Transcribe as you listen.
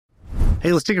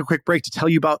Hey, let's take a quick break to tell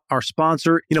you about our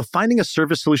sponsor. Finding a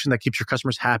service solution that keeps your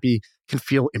customers happy can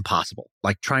feel impossible,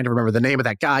 like trying to remember the name of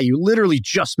that guy you literally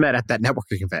just met at that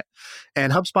networking event.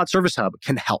 And HubSpot Service Hub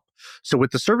can help. So with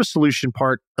the service solution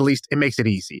part, at least it makes it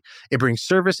easy. It brings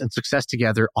service and success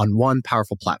together on one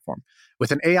powerful platform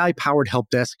with an AI-powered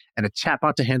help desk and a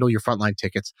chatbot to handle your frontline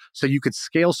tickets so you could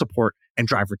scale support and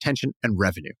drive retention and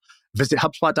revenue. Visit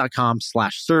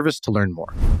HubSpot.com/service to learn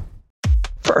more.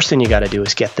 First thing you got to do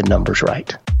is get the numbers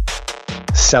right.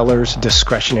 Sellers'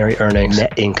 discretionary earnings,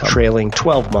 net income, trailing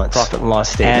 12 months, profit and loss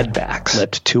statement, add backs,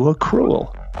 flipped to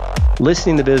accrual.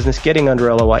 Listing the business, getting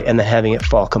under LOI, and then having it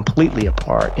fall completely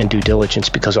apart in due diligence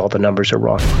because all the numbers are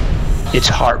wrong. It's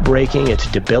heartbreaking,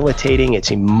 it's debilitating,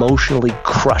 it's emotionally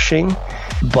crushing,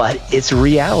 but it's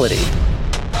reality.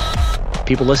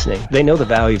 People listening, they know the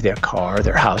value of their car,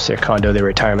 their house, their condo, their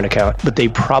retirement account, but they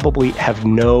probably have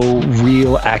no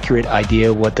real accurate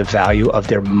idea what the value of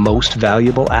their most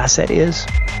valuable asset is,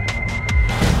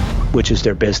 which is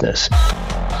their business.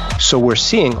 So we're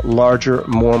seeing larger,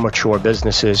 more mature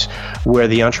businesses where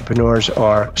the entrepreneurs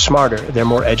are smarter, they're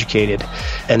more educated,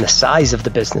 and the size of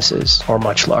the businesses are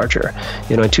much larger.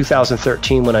 In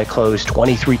 2013, when I closed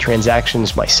 23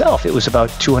 transactions myself, it was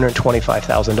about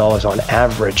 $225,000 on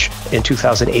average. In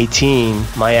 2018,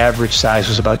 my average size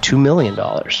was about $2 million.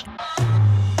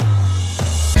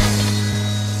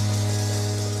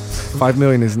 $5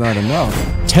 million is not enough.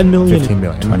 $10 million. $15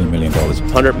 million. $20 million.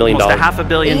 $100 million. Almost $500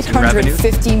 million in revenue.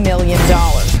 $850 million.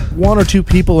 One or two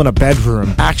people in a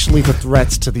bedroom actually the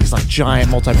threats to these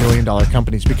giant multi-billion-dollar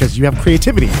companies because you have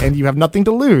creativity and you have nothing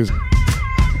to lose.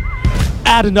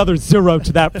 Add another zero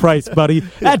to that price, buddy.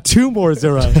 Add two more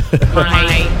zeros.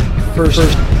 First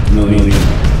million.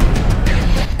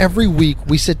 Every week,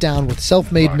 we sit down with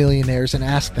self-made millionaires and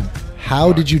ask them,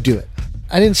 how did you do it?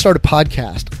 I didn't start a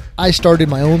podcast. I started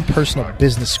my own personal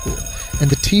business school, and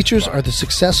the teachers are the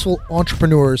successful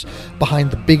entrepreneurs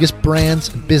behind the biggest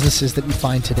brands and businesses that you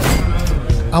find today.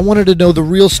 I wanted to know the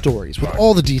real stories with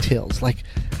all the details, like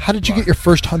how did you get your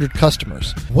first 100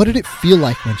 customers? What did it feel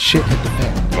like when shit hit the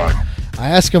fan? I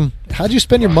asked them, how did you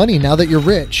spend your money now that you're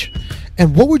rich?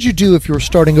 And what would you do if you were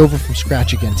starting over from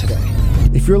scratch again today?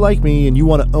 If you're like me and you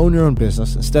want to own your own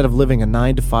business instead of living a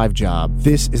 9-to-5 job,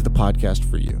 this is the podcast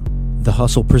for you. The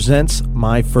Hustle presents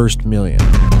My First Million.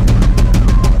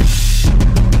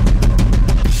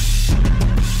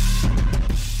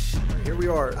 Here we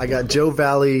are. I got Joe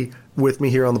Valley with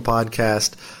me here on the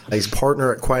podcast. He's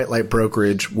partner at Quiet Light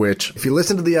Brokerage, which, if you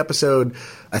listen to the episode,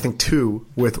 I think 2,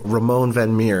 with Ramon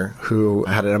Van Meer, who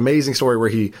had an amazing story where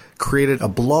he created a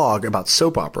blog about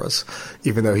soap operas,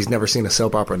 even though he's never seen a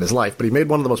soap opera in his life. But he made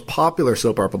one of the most popular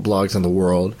soap opera blogs in the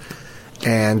world.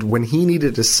 And when he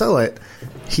needed to sell it,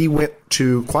 he went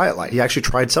to Quiet Light. He actually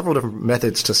tried several different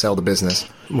methods to sell the business.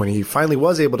 When he finally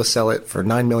was able to sell it for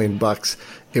 $9 million,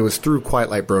 it was through Quiet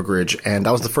Light Brokerage, and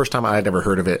that was the first time I had ever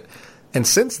heard of it. And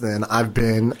since then, I've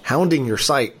been hounding your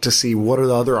site to see what are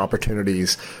the other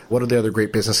opportunities, what are the other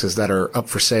great businesses that are up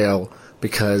for sale.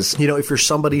 Because, if you're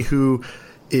somebody who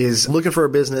is looking for a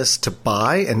business to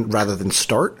buy and rather than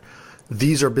start,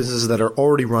 these are businesses that are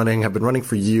already running, have been running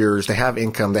for years. They have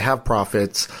income, they have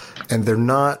profits, and they're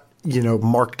not,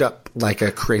 marked up like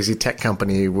a crazy tech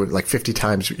company with like 50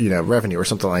 times, revenue or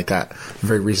something like that.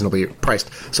 Very reasonably priced.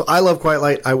 So I love Quiet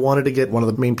Light. I wanted to get one of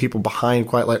the main people behind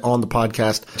Quiet Light on the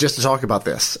podcast just to talk about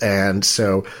this. And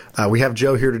so we have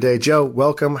Joe here today. Joe,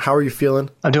 welcome. How are you feeling?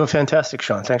 I'm doing fantastic,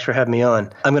 Sean. Thanks for having me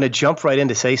on. I'm going to jump right in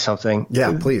to say something.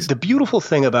 Yeah, please. The beautiful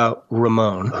thing about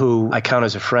Ramon, who I count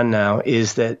as a friend now,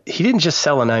 is that he didn't just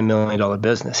sell a $9 million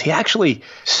business. He actually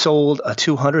sold a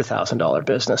 $200,000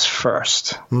 business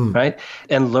first, right?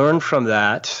 And learned from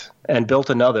that and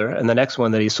built another. And the next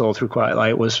one that he sold through Quiet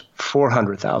Light was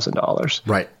 $400,000.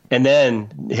 Right. And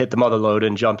then hit the mother load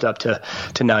and jumped up to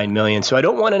 $9 million. So I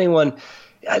don't want anyone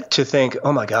to think,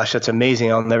 oh my gosh, that's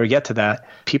amazing, I'll never get to that.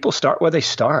 People start where they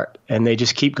start, and they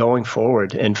just keep going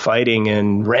forward and fighting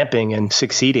and ramping and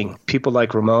succeeding. People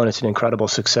like Ramon, it's an incredible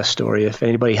success story. If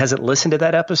anybody hasn't listened to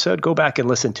that episode, go back and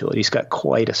listen to it. He's got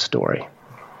quite a story.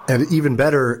 And even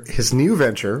better, his new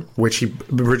venture, which he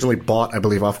originally bought, I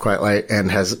believe, off Quiet Light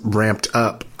and has ramped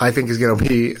up, I think is going to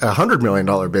be a $100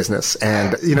 million business.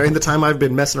 And, in the time I've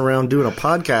been messing around doing a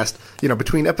podcast,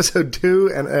 between episode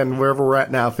 2 and wherever we're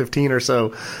at now, 15 or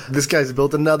so, this guy's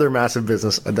built another massive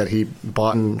business that he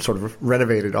bought and sort of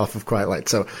renovated off of Quiet Light.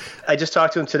 So I just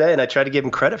talked to him today and I tried to give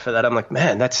him credit for that. I'm like,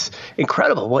 man, that's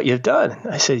incredible what you've done.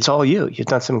 I said, it's all you. You've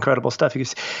done some incredible stuff.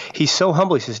 He's so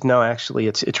humble. He says, no, actually,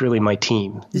 it's really my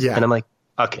team. Yeah. And I'm like,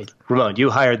 okay, Ramon, you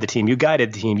hired the team, you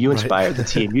guided the team, you inspired the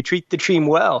team, you treat the team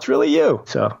well. It's really you.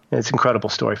 So it's an incredible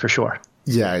story for sure.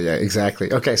 Yeah,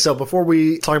 exactly. Okay, so before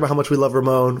we talk about how much we love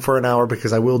Ramon for an hour,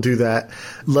 because I will do that,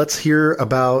 let's hear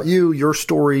about you, your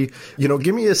story.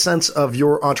 Give me a sense of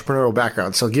your entrepreneurial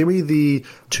background. So give me the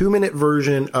 2-minute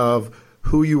version of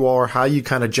who you are, how you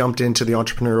kind of jumped into the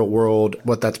entrepreneurial world,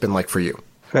 what that's been like for you.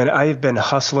 And I've been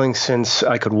hustling since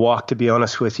I could walk, to be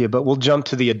honest with you, but we'll jump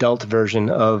to the adult version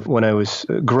of when I was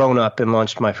grown up and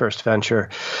launched my first venture.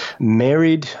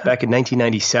 Married back in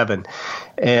 1997,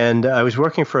 and I was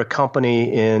working for a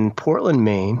company in Portland,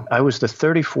 Maine. I was the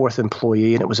 34th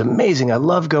employee, and it was amazing. I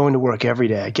loved going to work every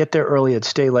day. I'd get there early, I'd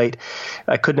stay late.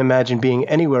 I couldn't imagine being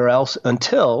anywhere else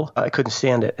until I couldn't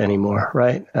stand it anymore,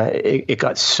 right? It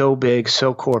got so big,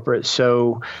 so corporate,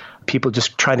 so people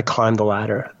just trying to climb the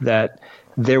ladder that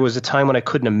there was a time when I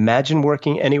couldn't imagine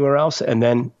working anywhere else. And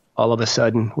then all of a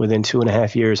sudden, within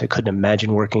 2.5 years, I couldn't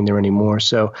imagine working there anymore.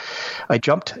 So I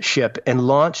jumped ship and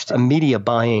launched a media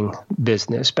buying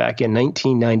business back in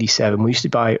 1997. We used to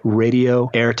buy radio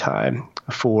airtime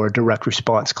for direct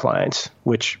response clients,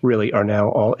 which really are now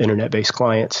all internet-based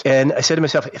clients. And I said to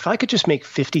myself, if I could just make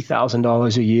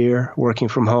 $50,000 a year working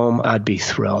from home, I'd be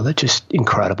thrilled. That's just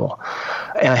incredible.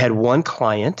 And I had one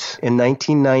client in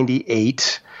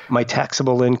 1998. My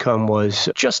taxable income was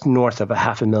just north of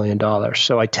 $500,000.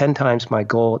 So I 10 times my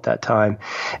goal at that time.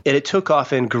 And it took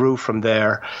off and grew from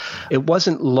there. It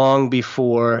wasn't long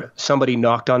before somebody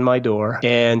knocked on my door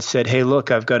and said, hey,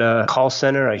 look, I've got a call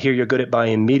center. I hear you're good at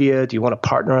buying media. Do you want to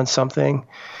partner on something?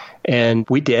 And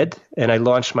we did. And I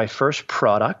launched my first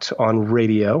product on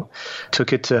radio,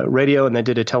 took it to radio and then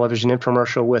did a television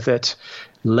infomercial with it.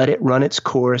 Let it run its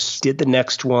course, did the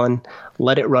next one,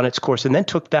 let it run its course, and then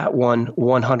took that one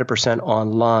 100%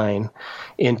 online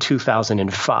in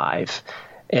 2005.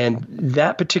 And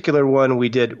that particular one, we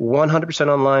did 100%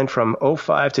 online from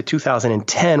 2005 to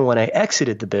 2010 when I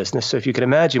exited the business. So if you can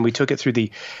imagine, we took it through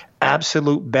the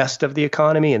absolute best of the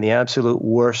economy and the absolute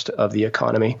worst of the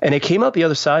economy. And it came out the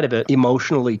other side of it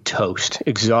emotionally toast,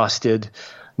 exhausted,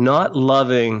 not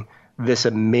loving this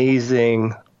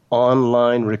amazing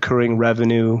online recurring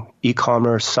revenue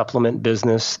e-commerce supplement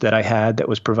business that I had that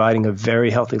was providing a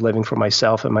very healthy living for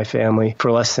myself and my family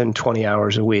for less than 20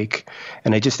 hours a week.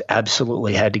 And I just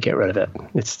absolutely had to get rid of it.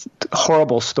 It's a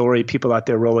horrible story. People out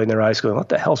there rolling their eyes going, what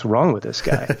the hell's wrong with this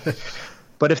guy?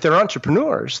 But if they're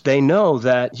entrepreneurs, they know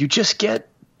that you just get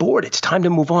bored. It's time to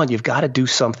move on. You've got to do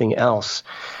something else.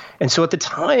 And so at the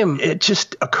time, it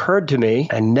just occurred to me,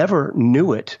 I never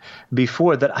knew it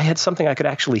before, that I had something I could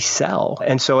actually sell.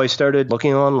 And so I started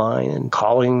looking online and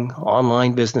calling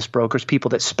online business brokers, people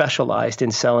that specialized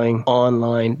in selling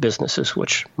online businesses,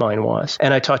 which mine was.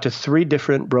 And I talked to 3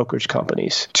 different brokerage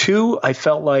companies. 2, I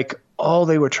felt like all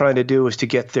they were trying to do was to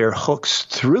get their hooks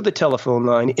through the telephone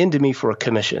line into me for a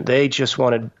commission. They just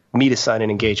wanted me to sign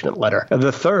an engagement letter. The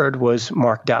 3rd was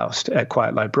Mark Doust at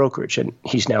Quiet Light Brokerage, and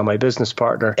he's now my business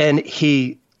partner. And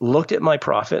he looked at my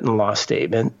profit and loss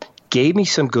statement, gave me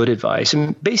some good advice,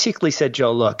 and basically said,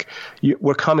 Joe, look,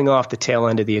 we're coming off the tail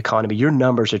end of the economy. Your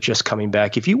numbers are just coming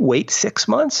back. If you wait 6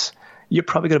 months, you're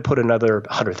probably going to put another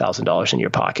 $100,000 in your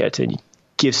pocket and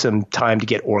give some time to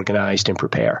get organized and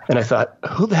prepare. And I thought,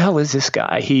 who the hell is this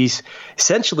guy? He's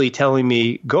essentially telling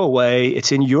me, go away.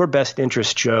 It's in your best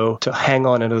interest, Joe, to hang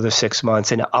on another 6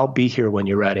 months, and I'll be here when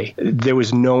you're ready. There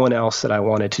was no one else that I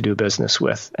wanted to do business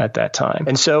with at that time.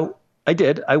 And so I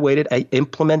did. I waited. I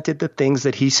implemented the things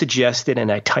that he suggested,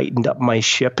 and I tightened up my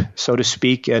ship, so to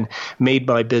speak, and made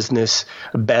my business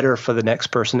better for the next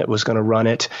person that was going to run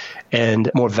it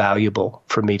and more valuable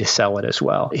for me to sell it as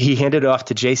well. He handed it off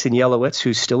to Jason Yelowitz,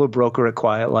 who's still a broker at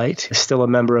Quiet Light, still a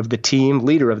member of the team,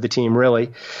 leader of the team,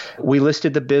 really. We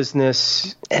listed the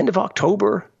business end of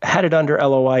October, had it under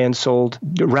LOI and sold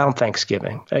around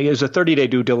Thanksgiving. It was a 30-day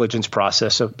due diligence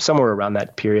process, so somewhere around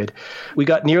that period. We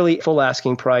got nearly full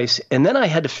asking price. And then I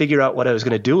had to figure out what I was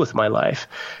going to do with my life.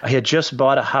 I had just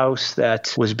bought a house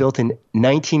that was built in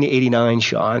 1989,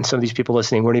 Sean. Some of these people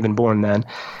listening weren't even born then.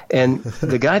 And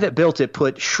the guy that built it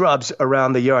put shrubs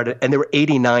around the yard, and there were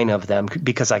 89 of them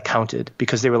because I counted,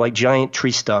 because they were like giant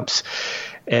tree stumps.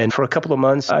 And for a couple of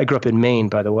months, I grew up in Maine,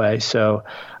 by the way, so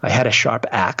I had a sharp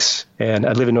axe, and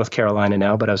I live in North Carolina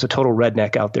now, but I was a total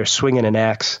redneck out there swinging an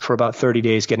axe for about 30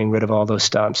 days, getting rid of all those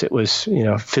stumps. It was,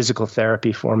 physical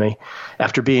therapy for me.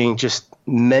 After being just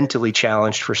mentally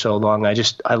challenged for so long,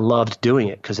 I loved doing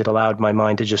it because it allowed my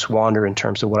mind to just wander in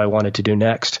terms of what I wanted to do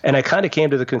next. And I kind of came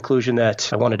to the conclusion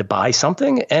that I wanted to buy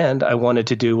something, and I wanted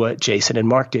to do what Jason and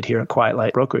Mark did here at Quiet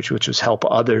Light Brokerage, which was help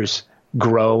others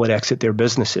grow and exit their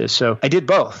businesses. So I did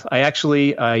both.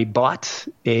 I bought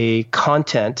a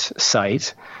content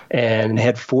site and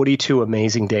had 42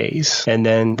 amazing days, and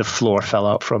then the floor fell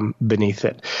out from beneath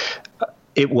it.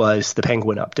 it was the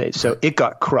Penguin update. So it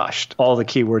got crushed. All the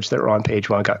keywords that were on page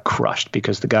one got crushed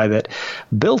because the guy that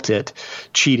built it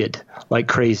cheated like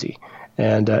crazy.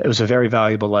 And it was a very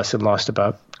valuable lesson, lost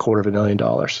about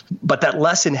 $250,000. But that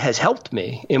lesson has helped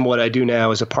me in what I do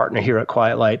now as a partner here at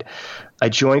QuietLight. I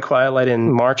joined QuietLight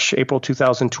in April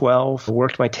 2012,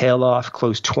 worked my tail off,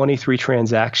 closed 23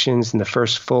 transactions in the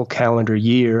first full calendar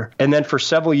year. And then for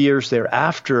several years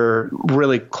thereafter,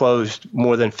 really closed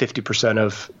more than 50%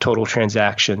 of total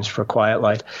transactions for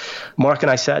QuietLight. Mark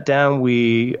and I sat down,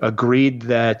 we agreed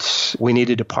that we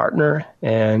needed to partner,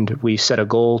 and we set a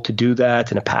goal to do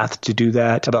that and a path to do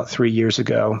that about 3 years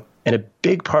ago. And a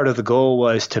big part of the goal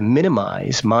was to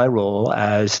minimize my role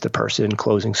as the person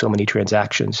closing so many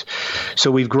transactions. So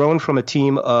we've grown from a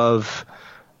team of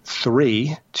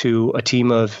 3 to a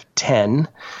team of 10.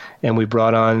 And we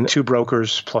brought on 2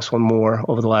 brokers plus 1 more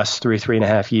over the last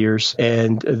 3.5 years.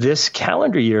 And this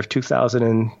calendar year of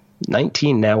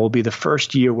 2019 now will be the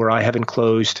first year where I haven't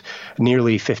closed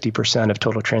nearly 50% of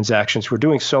total transactions. We're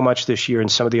doing so much this year,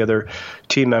 and some of the other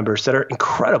team members that are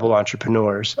incredible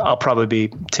entrepreneurs, I'll probably be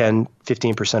 10,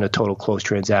 15% of total closed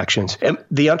transactions. And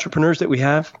the entrepreneurs that we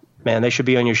have, man, they should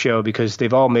be on your show because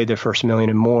they've all made their first $1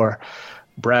 million and more.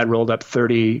 Brad rolled up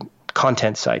 30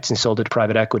 content sites and sold it to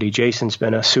private equity. Jason's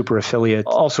been a super affiliate.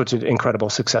 All sorts of incredible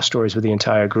success stories with the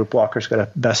entire group. Walker's got a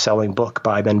best-selling book,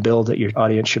 Buy Then Build, that your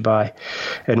audience should buy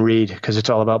and read because it's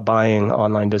all about buying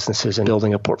online businesses and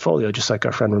building a portfolio, just like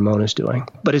our friend Ramon is doing.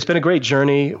 But it's been a great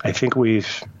journey. I think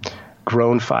we've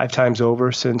grown 5 times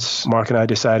over since Mark and I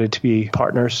decided to be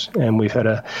partners, and we've had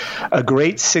a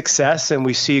great success, and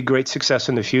we see great success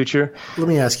in the future. Let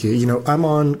me ask you, I'm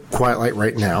on QuietLight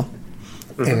right now.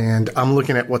 And I'm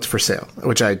looking at what's for sale,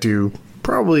 which I do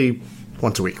probably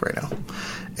once a week right now.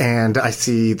 And I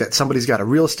see that somebody's got a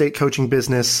real estate coaching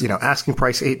business, asking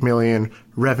price $8 million,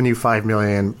 revenue $5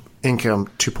 million, income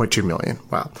 $2.2 million.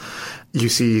 Wow. You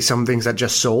see some things that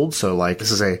just sold. So like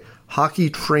this is a hockey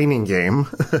training game,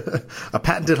 a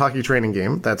patented hockey training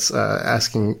game that's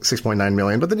asking $6.9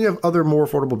 million. But then you have other more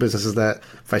affordable businesses that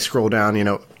if I scroll down,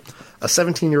 a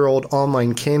 17-year-old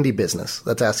online candy business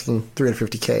that's asking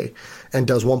 $350K and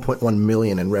does $1.1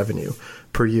 million in revenue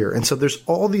per year. And so there's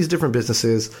all these different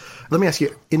businesses. Let me ask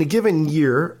you, in a given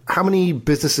year, how many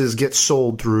businesses get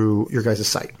sold through your guys'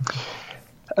 site?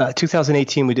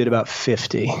 2018, we did about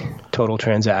 50 total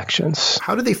transactions.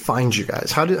 How do they find you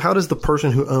guys? How does the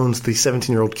person who owns the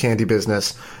 17-year-old candy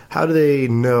business, how do they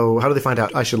find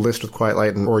out I should list with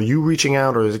QuietLight? Or are you reaching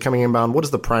out, or is it coming inbound? What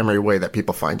is the primary way that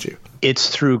people find you? It's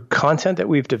through content that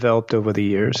we've developed over the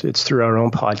years. It's through our own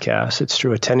podcast. It's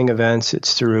through attending events.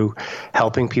 It's through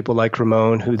helping people like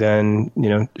Ramon, who then,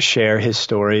 share his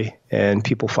story, and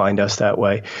people find us that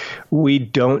way. We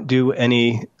don't do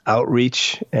any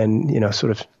outreach and,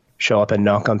 sort of show up and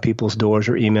knock on people's doors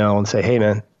or email and say, hey,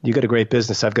 man, you got a great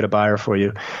business. I've got a buyer for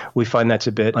you. We find that's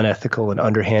a bit unethical and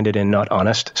underhanded and not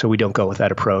honest. So we don't go with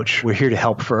that approach. We're here to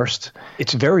help first.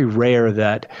 It's very rare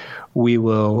that we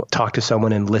will talk to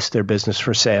someone and list their business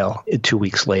for sale 2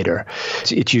 weeks later.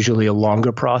 It's usually a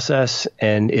longer process,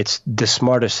 and it's the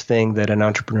smartest thing that an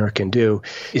entrepreneur can do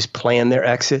is plan their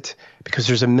exit, because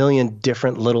there's a million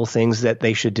different little things that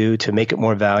they should do to make it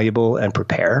more valuable and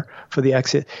prepare for the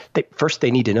exit. First,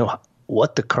 they need to know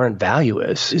what the current value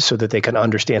is so that they can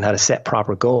understand how to set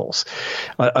proper goals.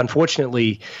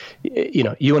 Unfortunately,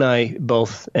 you and I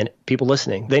both, and people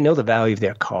listening, they know the value of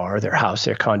their car, their house,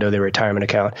 their condo, their retirement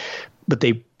account, but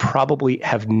they probably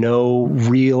have no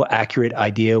real accurate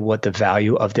idea what the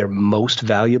value of their most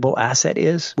valuable asset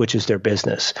is, which is their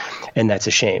business. And that's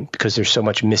a shame because there's so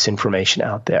much misinformation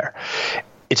out there.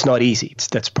 It's not easy.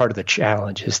 That's part of the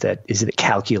challenge is that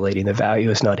calculating the value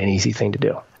is not an easy thing to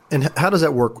do. And how does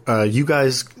that work? You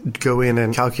guys go in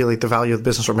and calculate the value of the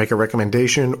business or make a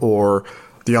recommendation, or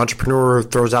the entrepreneur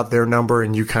throws out their number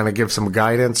and you kind of give some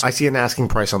guidance? I see an asking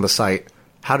price on the site.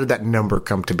 How did that number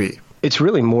come to be? It's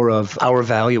really more of our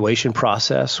valuation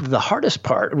process. The hardest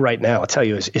part right now, I'll tell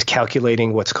you, is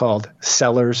calculating what's called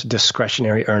seller's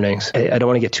discretionary earnings. I don't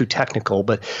want to get too technical,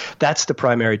 but that's the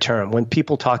primary term. When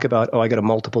people talk about, I got a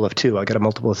multiple of 2, I got a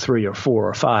multiple of 3 or 4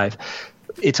 or 5,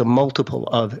 it's a multiple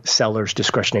of seller's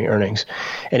discretionary earnings.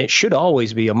 And it should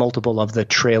always be a multiple of the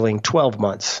trailing 12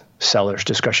 months seller's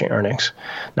discretionary earnings.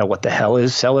 Now, what the hell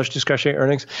is seller's discretionary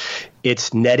earnings?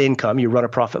 It's net income. You run a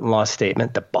profit and loss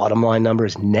statement. The bottom line number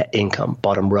is net income,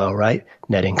 bottom row, right?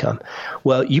 Net income.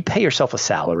 Well, you pay yourself a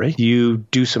salary. You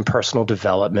do some personal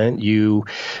development. You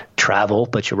travel,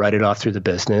 but you write it off through the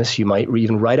business. You might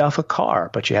even write off a car,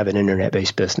 but you have an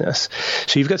internet-based business.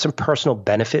 So you've got some personal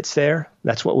benefits there.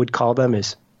 That's what we'd call them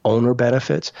is owner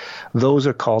benefits. Those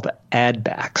are called add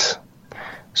backs.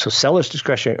 So seller's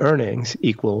discretionary earnings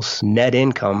equals net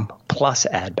income plus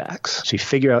add backs. So you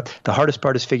figure out, the hardest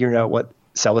part is figuring out what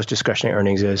seller's discretionary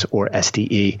earnings is, or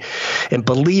SDE. And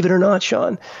believe it or not,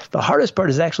 Sean, the hardest part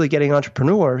is actually getting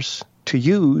entrepreneurs to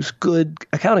use good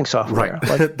accounting software.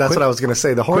 Right. That's what I was going to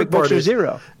say. The hard part is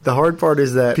zero. The hard part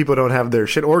is that people don't have their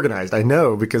shit organized. I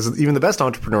know, because even the best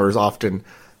entrepreneurs often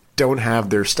don't have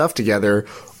their stuff together,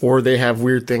 or they have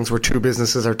weird things where two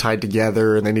businesses are tied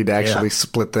together and they need to actually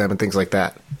split them and things like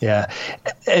that. Yeah.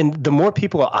 And the more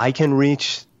people I can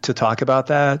reach to talk about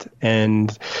that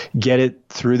and get it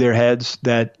through their heads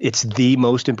that it's the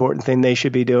most important thing they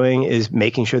should be doing is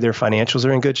making sure their financials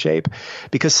are in good shape,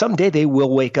 because someday they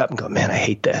will wake up and go, man, I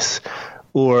hate this.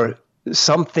 Or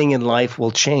something in life will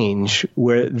change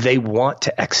where they want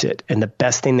to exit. And the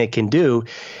best thing they can do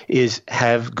is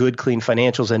have good, clean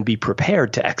financials and be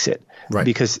prepared to exit. Right.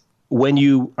 Because when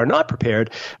you are not prepared,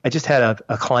 I just had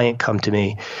a client come to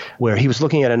me where he was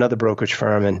looking at another brokerage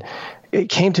firm, and it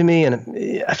came to me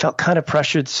and I felt kind of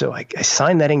pressured. So I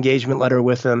signed that engagement letter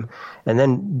with him and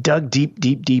then dug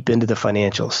deep into the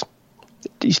financials.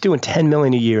 He's doing $10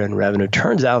 million a year in revenue.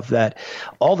 Turns out that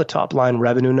all the top line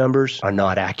revenue numbers are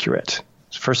not accurate.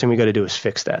 First thing we got to do is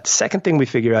fix that. Second thing we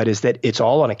figure out is that it's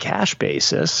all on a cash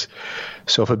basis.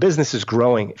 So if a business is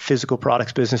growing, physical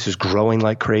products business is growing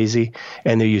like crazy,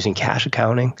 and they're using cash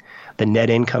accounting, the net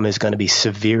income is going to be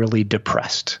severely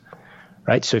depressed,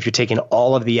 right? So if you're taking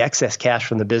all of the excess cash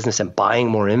from the business and buying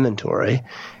more inventory,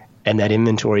 and that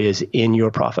inventory is in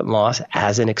your profit and loss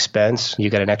as an expense,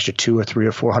 you got an extra $200,000 or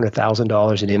 $300,000 or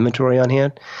 $400,000 in inventory on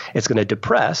hand, it's going to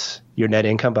depress your net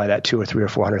income by that $200,000 or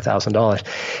 $300,000 or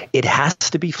 $400,000. It has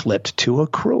to be flipped to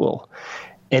accrual.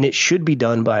 And it should be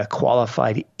done by a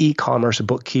qualified e-commerce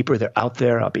bookkeeper. They're out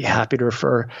there. I'll be happy to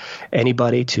refer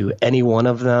anybody to any one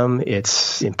of them.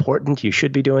 It's important. You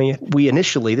should be doing it.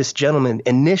 This gentleman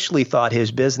initially thought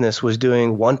his business was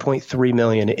doing $1.3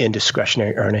 million in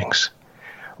discretionary earnings.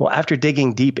 Well, after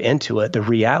digging deep into it, the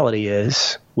reality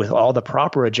is, with all the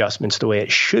proper adjustments the way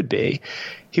it should be,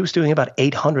 he was doing about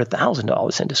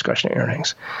 $800,000 in discretionary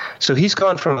earnings. So he's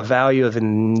gone from a value of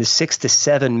in the $6 to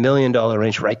 $7 million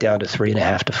range right down to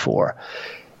 $3.5 to $4.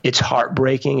 It's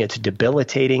heartbreaking. It's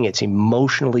debilitating. It's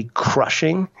emotionally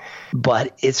crushing,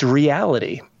 but it's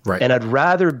reality. Right. And I'd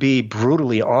rather be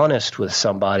brutally honest with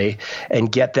somebody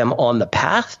and get them on the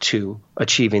path to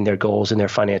achieving their goals and their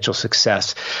financial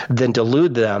success than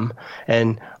delude them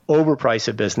and overprice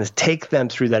a business, take them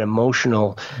through that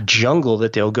emotional jungle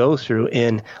that they'll go through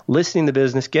in listing the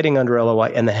business, getting under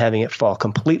LOI, and then having it fall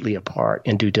completely apart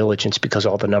in due diligence because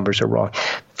all the numbers are wrong.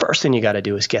 First thing you got to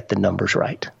do is get the numbers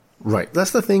right. Right. That's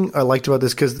the thing I liked about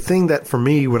this, because the thing that for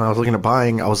me, when I was looking at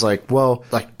buying, I was like, well,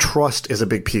 like trust is a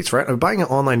big piece, right? Buying an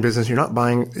online business, you're not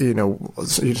buying,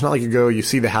 it's not like you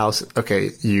see the house. Okay.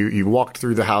 You walked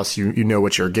through the house, you know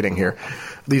what you're getting here.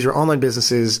 These are online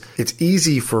businesses. It's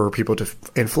easy for people to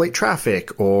inflate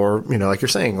traffic or, like you're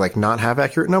saying, like not have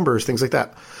accurate numbers, things like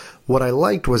that. What I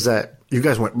liked was that you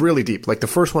guys went really deep. Like the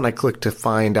first one I clicked to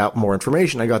find out more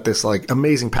information, I got this like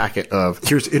amazing packet of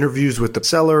here's interviews with the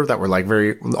seller that were like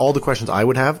all the questions I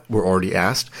would have were already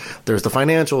asked. There's the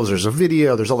financials, there's a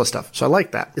video, there's all this stuff. So I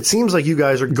like that. It seems like you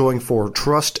guys are going for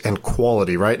trust and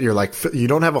quality, right? You're like, you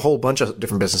don't have a whole bunch of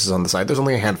different businesses on the site. There's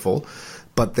only a handful,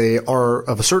 but they are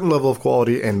of a certain level of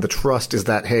quality, and the trust is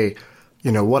that, hey,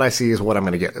 what I see is what I'm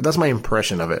going to get. That's my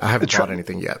impression of it. I haven't bought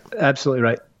anything yet. Absolutely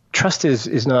right. Trust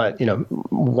is not,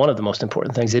 one of the most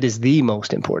important things. It is the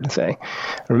most important thing.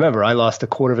 Remember, I lost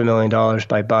 $250,000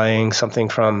 by buying something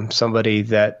from somebody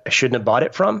that I shouldn't have bought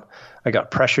it from. I got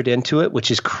pressured into it,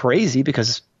 which is crazy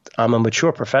because I'm a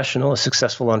mature professional, a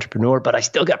successful entrepreneur, but I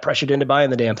still got pressured into buying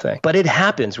the damn thing. But it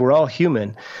happens. We're all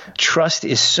human. Trust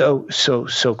is so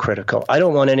critical. I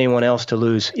don't want anyone else to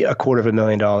lose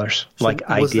 $250,000 like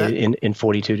I did in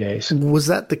 42 days. Was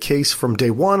that the case from day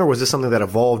one, or was this something that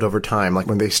evolved over time? Like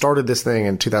when they started this thing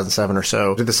in 2007 or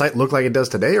so, did the site look like it does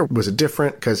today, or was it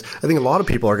different? Because I think a lot of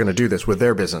people are going to do this with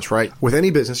their business, right? With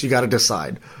any business, you got to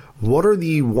decide what are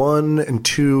the 1 and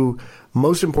 2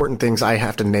 most important things I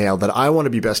have to nail that I want to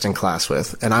be best in class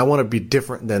with, and I want to be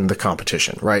different than the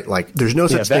competition, right? Like there's no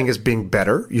such thing as being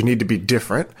better. You need to be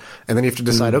different. And then you have to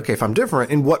decide, okay, if I'm different,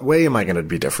 in what way am I going to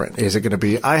be different? Is it going to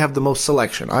be, I have the most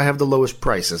selection, I have the lowest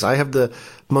prices, I have the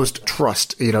most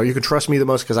trust, you can trust me the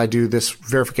most because I do this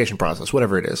verification process,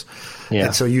 whatever it is. Yeah.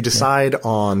 And so you decide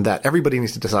on that. Everybody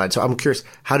needs to decide. So I'm curious,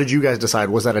 how did you guys decide?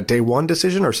 Was that a day one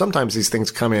decision, or sometimes these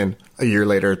things come in a year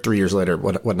later, 3 years later,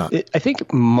 whatnot? I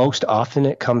think most often often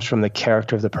it comes from the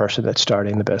character of the person that's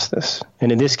starting the business.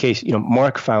 And in this case,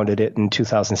 Mark founded it in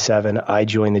 2007. I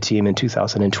joined the team in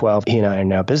 2012. He and I are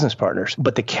now business partners.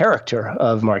 But the character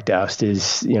of Mark Daoust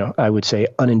is, I would say,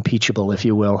 unimpeachable, if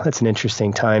you will. That's an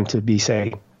interesting time to be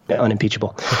saying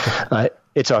unimpeachable.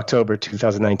 It's October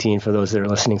 2019 for those that are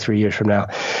listening 3 years from now.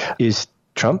 Is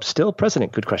Trump still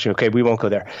president? Good question. Okay, we won't go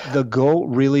there. The goal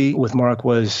really with Mark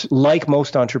was, like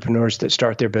most entrepreneurs that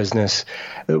start their business,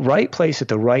 the right place at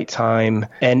the right time,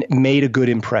 and made a good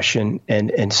impression.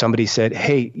 And somebody said,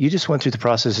 hey, you just went through the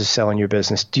process of selling your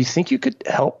business. Do you think you could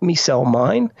help me sell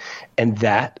mine? And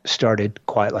that started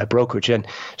Quiet Light Brokerage and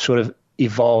sort of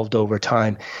evolved over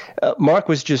time. Mark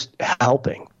was just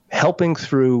helping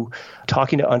through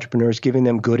talking to entrepreneurs, giving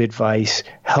them good advice,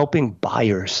 helping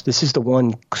buyers. This is the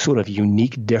one sort of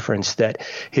unique difference that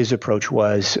his approach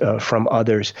was from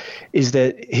others, is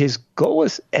that his goal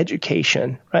was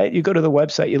education, right? You go to the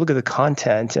website, you look at the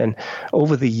content, and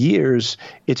over the years,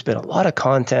 it's been a lot of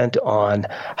content on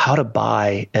how to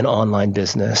buy an online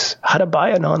business,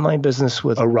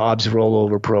 with a Rob's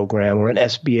rollover program or an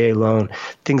SBA loan,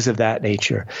 things of that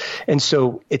nature. And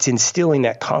so it's instilling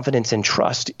that confidence and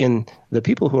trust in the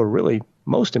people who are really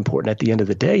most important at the end of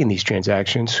the day in these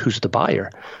transactions. Who's the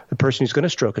buyer? The person who's going to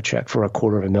stroke a check for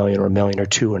 $250,000 or $1 million or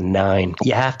 $2 million or $9 million.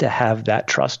 You have to have that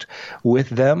trust with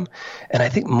them. And I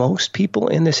think most people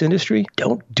in this industry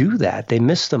don't do that. They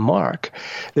miss the mark.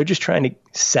 They're just trying to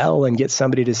sell and get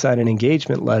somebody to sign an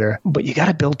engagement letter. But you got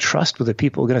to build trust with the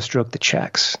people who are going to stroke the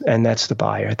checks. And that's the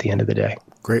buyer at the end of the day.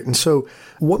 Great. And so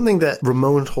one thing that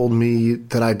Ramon told me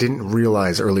that I didn't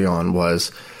realize early on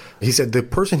was, he said the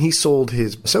person he sold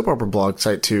his soap opera blog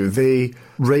site to, they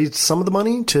raised some of the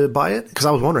money to buy it. Because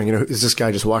I was wondering, is this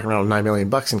guy just walking around with $9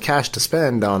 million in cash to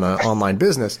spend on an online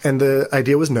business? And the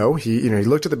idea was no. He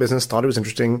looked at the business, thought it was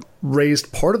interesting,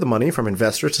 raised part of the money from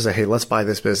investors to say, hey, let's buy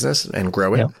this business and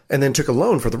grow it, and then took a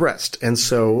loan for the rest. And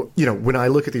so, when I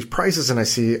look at these prices and I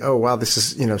see, oh, wow, this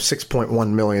is, $6.1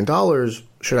 million.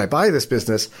 Should I buy this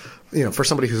business? For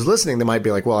somebody who's listening, they might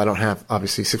be like, well, I don't have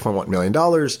obviously $6.1 million.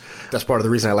 That's part of the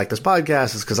reason I like this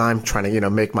podcast, is because I'm trying to,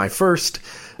 make my first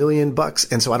 $1 million.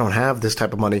 And so I don't have this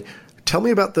type of money. Tell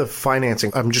me about the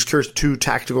financing. I'm just curious, two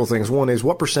tactical things. One is,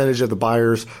 what percentage of the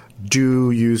buyers do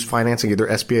use financing, either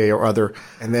SBA or other?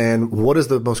 And then what is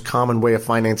the most common way of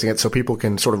financing it so people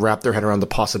can sort of wrap their head around the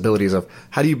possibilities of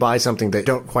how do you buy something they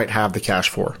don't quite have the cash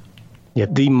for? Yeah,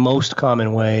 the most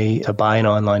common way to buy an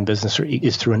online business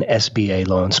is through an SBA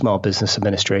loan, Small Business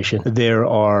Administration. There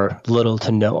are little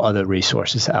to no other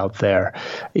resources out there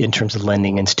in terms of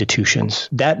lending institutions.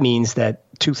 That means that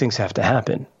two things have to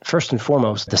happen. First and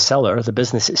foremost, the seller, the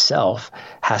business itself,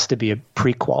 has to be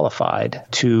pre-qualified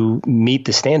to meet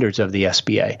the standards of the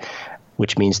SBA,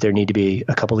 which means there need to be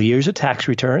a couple of years of tax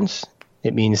returns.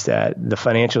 It means that the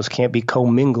financials can't be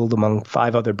commingled among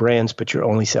 5 other brands, but you're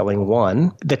only selling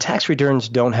one. The tax returns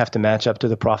don't have to match up to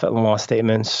the profit and loss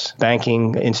statements.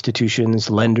 Banking institutions,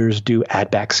 lenders do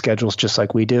add-back schedules just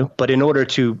like we do. But in order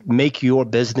to make your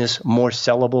business more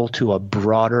sellable to a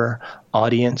broader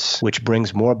audience, which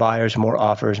brings more buyers, more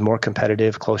offers, more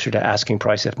competitive, closer to asking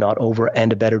price, if not over,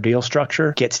 and a better deal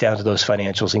structure, gets down to those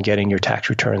financials and getting your tax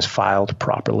returns filed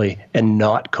properly and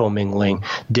not commingling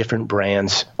different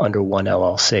brands under one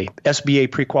LLC. SBA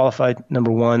pre-qualified,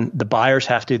 number one. The buyers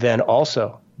have to then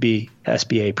also be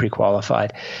SBA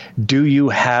pre-qualified. Do you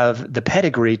have the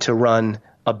pedigree to run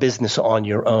a business on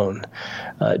your own?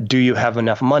 Do you have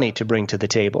enough money to bring to the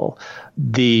table?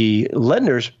 The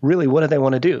lenders, really, what do they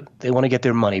want to do? They want to get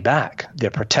their money back. They're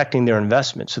protecting their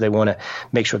investment. So they want to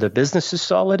make sure the business is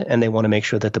solid, and they want to make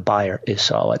sure that the buyer is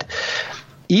solid.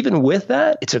 Even with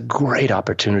that, it's a great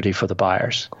opportunity for the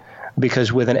buyers,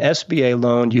 because with an SBA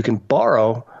loan, you can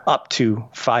borrow up to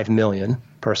 $5 million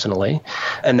personally.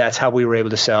 And that's how we were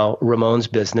able to sell Ramon's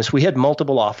business. We had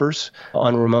multiple offers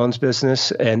on Ramon's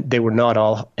business, and they were not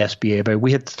all SBA, but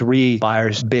we had 3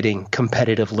 buyers bidding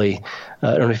competitively.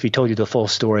 I don't know if he told you the full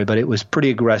story, but it was pretty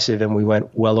aggressive, and we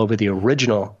went well over the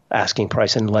original asking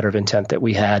price and letter of intent that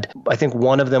we had. I think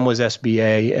one of them was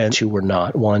SBA and 2 were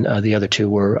not. The other 2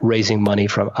 were raising money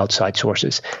from outside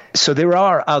sources. So there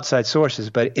are outside sources,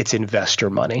 but it's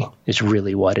investor money is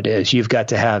really what it is. You've got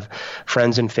to have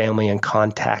friends and family and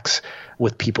contacts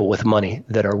with people with money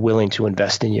that are willing to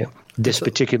invest in you. This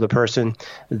particular person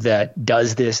that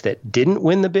does this, that didn't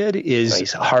win the bid,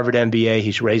 he's a Harvard MBA.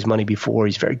 He's raised money before.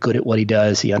 He's very good at what he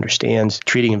does. He understands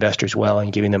treating investors well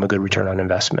and giving them a good return on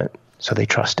investment. So they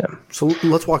trust him. So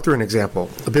let's walk through an example.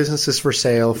 A business is for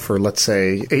sale for, let's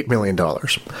say, $8 million.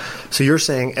 So you're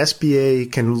saying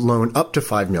SBA can loan up to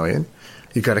 $5 million.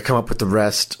 You've got to come up with the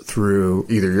rest through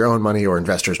either your own money or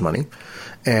investors' money.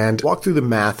 and walk through the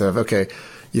math of, okay,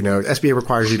 SBA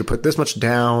requires you to put this much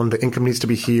down. The income needs to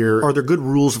be here. Are there good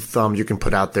rules of thumb you can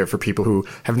put out there for people who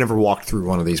have never walked through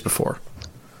one of these before?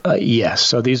 Yes.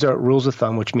 So these are rules of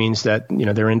thumb, which means that,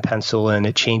 they're in pencil and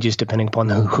it changes depending upon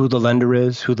who the lender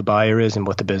is, who the buyer is, and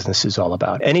what the business is all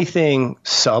about. Anything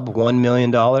sub $1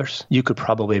 million, you could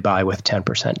probably buy with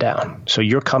 10% down. So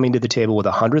you're coming to the table with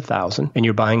 $100,000 and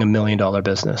you're buying $1 million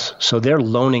business. So they're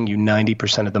loaning you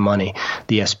 90% of the money,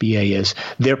 the SBA is.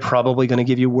 They're probably going to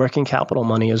give you working capital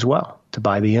money as well to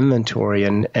buy the inventory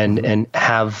and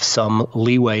have some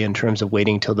leeway in terms of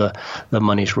waiting till the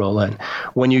monies roll in.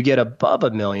 When you get above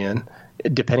 $1 million,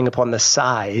 depending upon the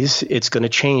size, it's going to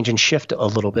change and shift a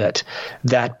little bit.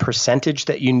 That percentage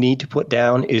that you need to put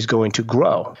down is going to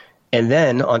grow. And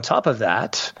then on top of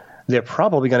that, they're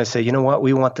probably going to say, you know what,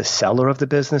 we want the seller of the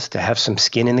business to have some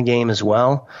skin in the game as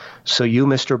well. So you,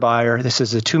 Mr. Buyer, this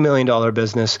is a $2 million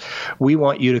business. We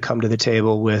want you to come to the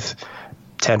table with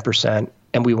 10%.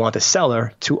 And we want the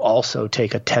seller to also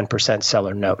take a 10%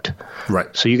 seller note. Right.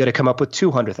 So you got to come up with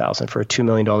 $200,000 for a $2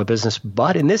 million business.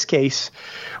 But in this case,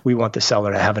 we want the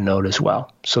seller to have a note as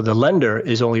well. So the lender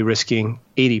is only risking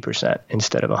 80%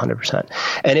 instead of 100%.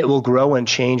 And it will grow and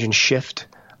change and shift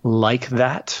like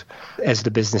that as the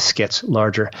business gets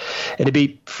larger. And to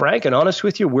be frank and honest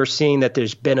with you, we're seeing that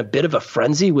there's been a bit of a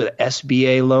frenzy with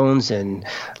SBA loans and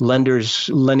lenders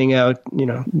lending out,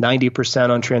 90%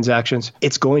 on transactions.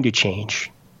 It's going to change.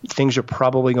 Things are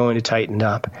probably going to tighten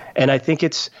up. And I think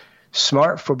it's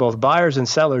smart for both buyers and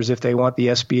sellers if they want the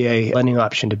SBA lending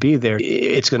option to be there.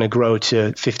 It's going to grow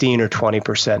to 15 or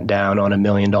 20% down on $1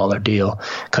 million deal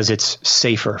because it's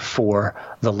safer for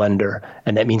the lender.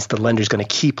 And that means the lender's going to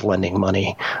keep lending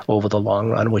money over the long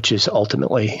run, which is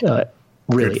ultimately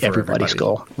really everybody's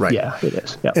goal. Right. Yeah, it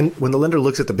is. Yeah. And when the lender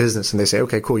looks at the business and they say,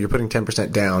 okay, cool, you're putting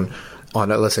 10% down on,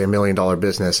 let's say, $1 million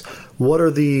business, what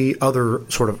are the other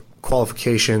sort of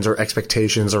qualifications or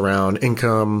expectations around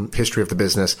income, history of the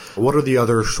business? What are the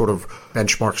other sort of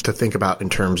benchmarks to think about in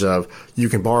terms of you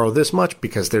can borrow this much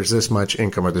because there's this much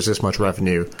income or there's this much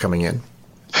revenue coming in?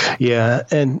 Yeah.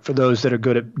 And for those that are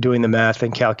good at doing the math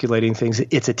and calculating things,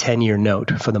 it's a 10-year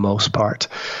note for the most part.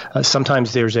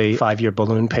 Sometimes there's a 5-year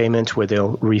balloon payment where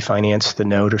they'll refinance the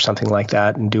note or something like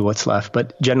that and do what's left.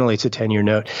 But generally, it's a 10-year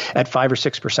note at 5 or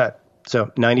 6%. So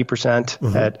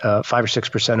 90% at 5 or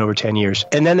 6% over 10 years.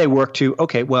 And then they work to,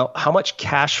 okay, well, how much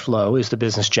cash flow is the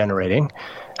business generating?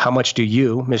 How much do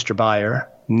you, Mr. Buyer,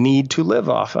 need to live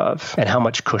off of? And how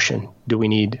much cushion do we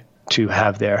need to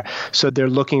have there? So they're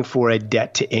looking for a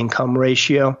debt to income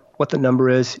ratio. What the number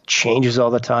is changes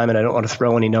all the time, and I don't want to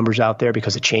throw any numbers out there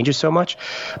because it changes so much.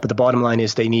 But the bottom line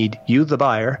is they need you, the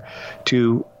buyer,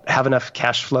 to have enough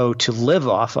cash flow to live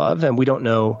off of, and we don't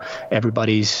know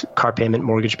everybody's car payment,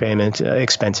 mortgage payment,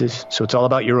 expenses. So it's all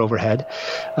about your overhead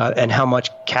and how much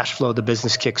cash flow the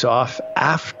business kicks off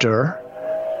after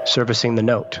servicing the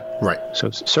note. Right. So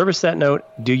service that note.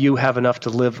 Do you have enough to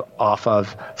live off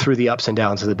of through the ups and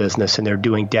downs of the business? And they're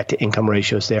doing debt to income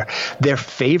ratios there. Their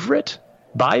favorite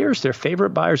buyers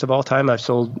of all time, I've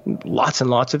sold lots and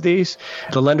lots of these.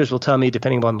 The lenders will tell me,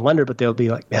 depending upon the lender, but they'll be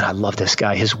like, man, I love this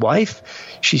guy. His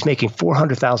wife, she's making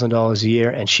 $400,000 a year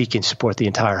and she can support the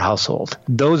entire household.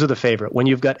 Those are the favorite. When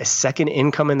you've got a second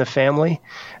income in the family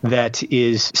that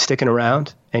is sticking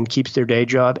around and keeps their day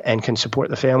job and can support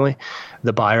the family,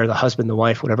 the buyer, the husband, the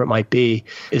wife, whatever it might be,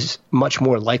 is much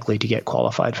more likely to get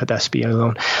qualified for the SBA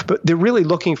loan. But they're really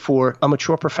looking for a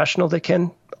mature professional that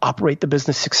can operate the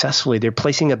business successfully. They're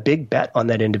placing a big bet on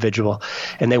that individual,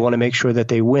 and they want to make sure that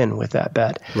they win with that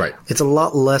bet. Right. It's a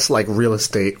lot less like real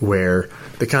estate where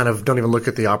they kind of don't even look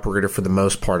at the operator for the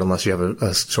most part unless you have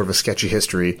a sort of a sketchy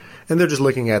history. And they're just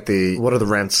looking at what are the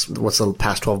rents, what's the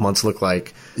past 12 months look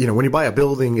like. When you buy a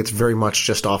building, it's very much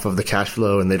just off of the cash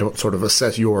flow, and they don't sort of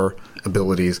assess your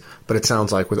abilities. But it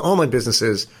sounds like with online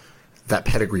businesses, that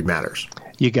pedigree matters.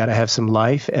 You got to have some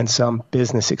life and some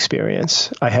business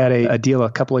experience. I had a deal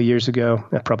a couple of years ago,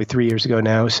 probably 3 years ago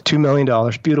now. It was $2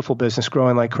 million, beautiful business,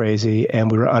 growing like crazy.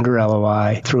 And we were under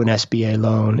LOI through an SBA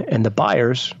loan. And the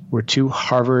buyers were 2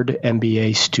 Harvard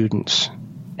MBA students.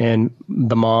 And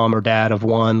the mom or dad of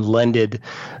one lended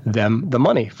them the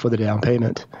money for the down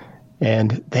payment. And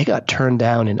they got turned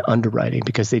down in underwriting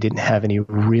because they didn't have any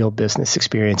real business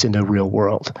experience in the real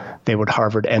world. They were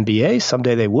Harvard MBA.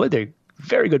 Someday they would. They're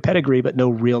very good pedigree, but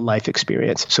no real life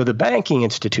experience. So the banking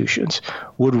institutions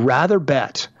would rather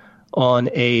bet on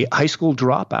a high school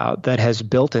dropout that has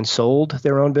built and sold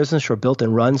their own business or built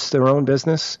and runs their own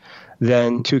business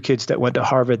than 2 kids that went to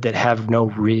Harvard that have no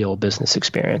real business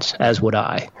experience, as would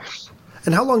I.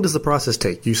 And how long does the process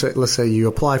take? Let's say you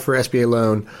apply for SBA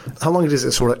loan. How long does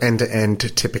it sort of end to end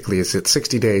typically? Is it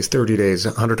 60 days, 30 days,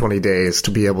 120 days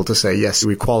to be able to say, yes,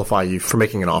 we qualify you for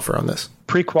making an offer on this?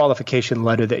 Pre-qualification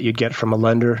letter that you'd get from a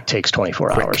lender takes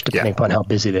 24 hours, depending upon how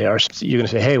busy they are. So you're going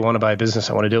to say, hey, I want to buy a business.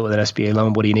 I want to do it with an SBA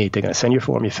loan. What do you need? They're going to send you a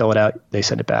form. You fill it out. They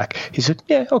send it back. He said,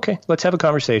 yeah, okay, let's have a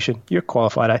conversation. You're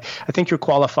qualified. I think you're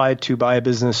qualified to buy a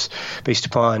business based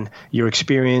upon your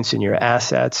experience and your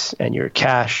assets and your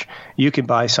cash. You can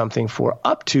buy something for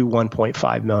up to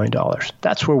 $1.5 million.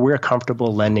 That's where we're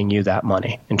comfortable lending you that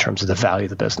money in terms of the value of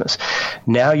the business.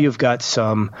 Now you've got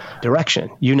some direction.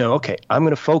 You know, okay, I'm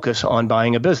going to focus on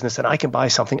buying a business and I can buy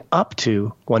something up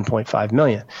to $1.5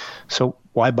 million. So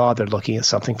why bother looking at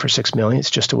something for $6 million? It's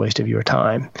just a waste of your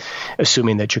time,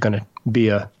 assuming that you're going to be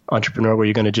an entrepreneur where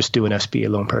you're going to just do an SBA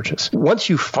loan purchase. Once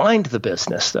you find the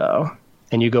business, though,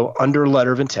 and you go under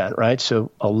letter of intent, right?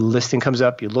 So a listing comes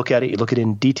up, you look at it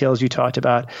in details you talked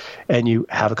about, and you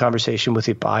have a conversation with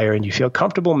the buyer and you feel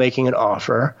comfortable making an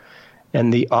offer.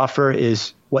 And the offer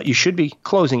is what you should be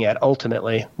closing at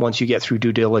ultimately once you get through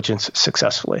due diligence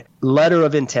successfully. Letter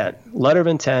of intent. Letter of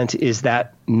intent is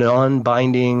that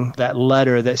non-binding, that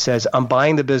letter that says, I'm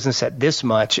buying the business at this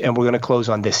much and we're going to close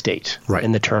on this date. Right.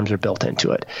 And the terms are built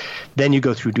into it. Then you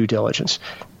go through due diligence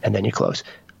and then you close.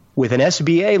 With an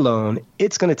SBA loan,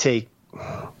 it's going to take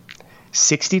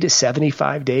 60 to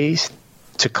 75 days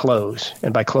to close.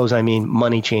 And by close, I mean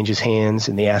money changes hands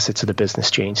and the assets of the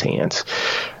business change hands.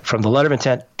 From the letter of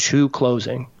intent to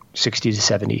closing, 60 to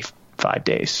 75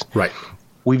 days. Right.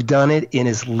 We've done it in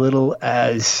as little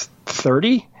as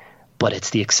 30, but it's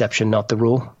the exception, not the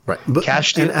rule. Right. But,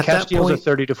 cash deals are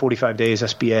 30 to 45 days,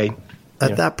 SBA.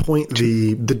 At that point,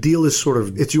 the deal is sort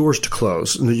of, it's yours to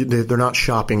close. They're not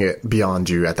shopping it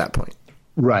beyond you at that point.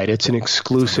 Right. It's an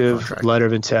exclusive letter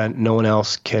of intent. No one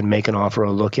else can make an offer or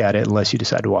look at it unless you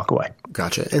decide to walk away.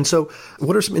 Gotcha. And so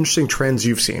what are some interesting trends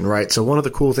you've seen, right? So one of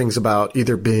the cool things about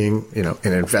either being,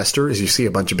 an investor is you see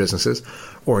a bunch of businesses,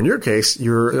 or in your case,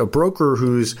 you're a broker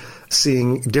who's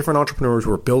seeing different entrepreneurs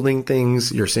who are building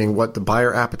things. You're seeing what the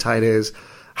buyer appetite is.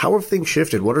 How have things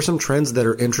shifted? What are some trends that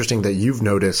are interesting that you've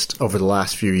noticed over the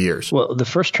last few years? Well, the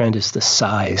first trend is the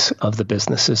size of the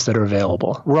businesses that are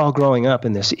available. We're all growing up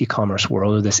in this e-commerce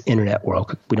world or this internet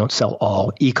world. We don't sell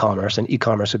all e-commerce, and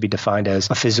e-commerce would be defined as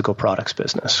a physical products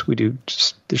business.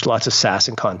 There's lots of SaaS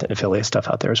and content affiliate stuff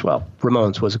out there as well.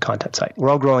 Ramones was a content site. We're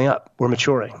all growing up. We're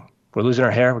maturing. We're losing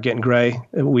our hair. We're getting gray.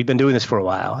 We've been doing this for a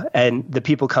while. And the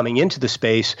people coming into the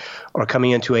space are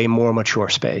coming into a more mature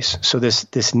space. So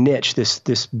this niche, this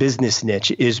business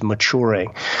niche is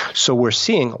maturing. So we're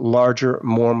seeing larger,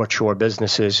 more mature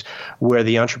businesses where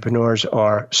the entrepreneurs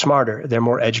are smarter. They're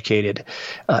more educated.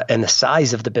 And the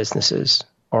size of the businesses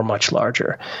are much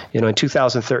larger. In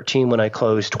 2013, when I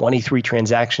closed 23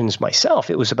 transactions myself,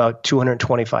 it was about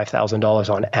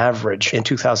 $225,000 on average. In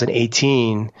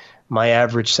 2018, my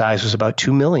average size was about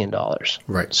 $2 million.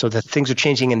 Right. So that things are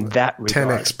changing in that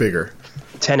regard. 10x bigger.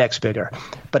 10x bigger.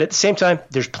 But at the same time,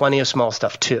 there's plenty of small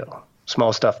stuff too.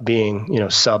 Small stuff being,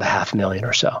 sub $500,000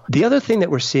 or so. The other thing that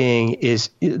we're seeing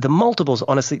is the multiples,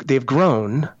 honestly, they've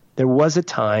grown. There was a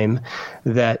time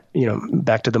that,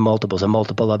 back to the multiples, a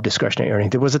multiple of discretionary earning.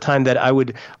 There was a time that I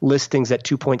would list things at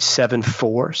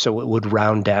 2.74, so it would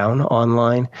round down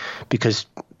online because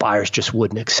buyers just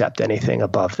wouldn't accept anything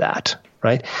above that,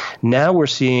 right? Now we're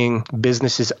seeing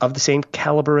businesses of the same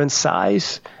caliber and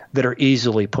size that are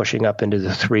easily pushing up into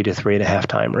the 3 to 3.5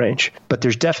 time range. But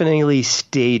there's definitely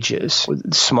stages.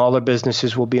 Smaller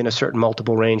businesses will be in a certain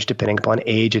multiple range depending upon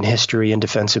age and history and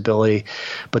defensibility.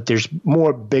 But there's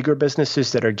more bigger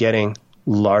businesses that are getting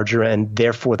larger, and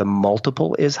therefore the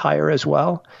multiple is higher as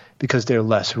well because they're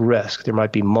less risk. There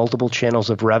might be multiple channels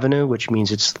of revenue, which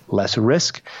means it's less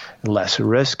risk. Less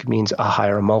risk means a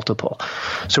higher multiple.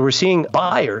 So we're seeing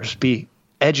buyers be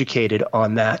educated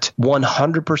on that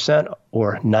 100%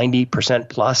 or 90%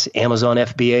 plus Amazon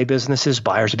FBA businesses,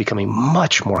 buyers are becoming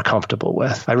much more comfortable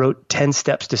with. I wrote 10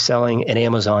 Steps to Selling an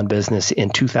Amazon Business in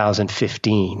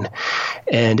 2015.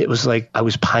 And it was like I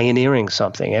was pioneering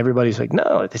something. Everybody's like,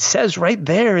 no, it says right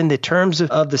there in the terms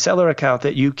of the seller account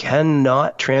that you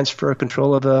cannot transfer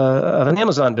control of an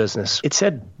Amazon business. It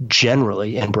said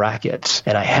generally in brackets.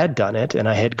 And I had done it, and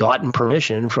I had gotten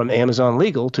permission from Amazon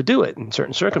Legal to do it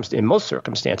in most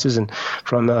circumstances, and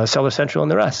from Seller Central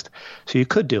and the rest. So you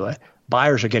could do it.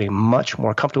 buyers are getting much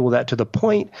more comfortable with that, to the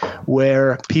point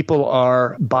where people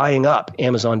are buying up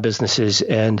Amazon businesses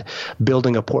and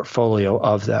building a portfolio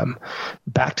of them.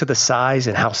 Back to the size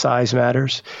and how size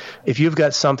matters. If you've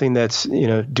got something that's,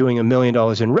 doing $1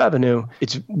 million in revenue,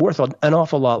 it's worth an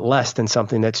awful lot less than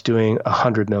something that's doing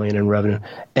 $100 million in revenue.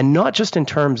 And not just in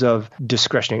terms of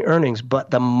discretionary earnings, but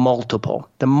the multiple.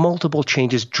 The multiple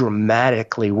changes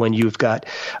dramatically when you've got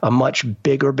a much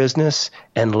bigger business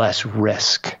and less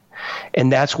risk.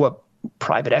 And that's what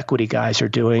private equity guys are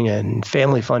doing, and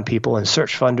family fund people and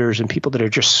search funders and people that are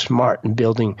just smart in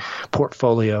building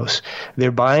portfolios.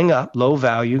 They're buying up low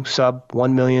value, sub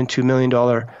 $1 million, $2 million,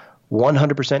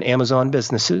 100% Amazon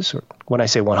businesses. When I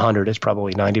say 100, it's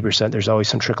probably 90%. There's always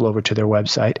some trickle over to their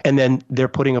website. And then they're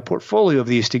putting a portfolio of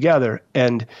these together,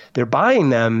 and they're buying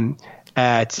them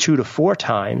at 2 to 4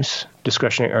 times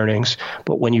discretionary earnings.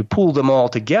 But when you pool them all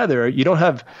together, you don't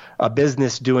have a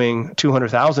business doing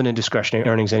 $200,000 in discretionary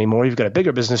earnings anymore. You've got a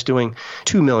bigger business doing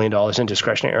 $2 million in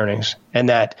discretionary earnings. And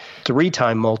that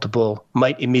 3-time multiple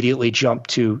might immediately jump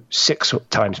to 6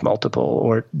 times multiple,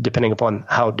 or depending upon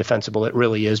how defensible it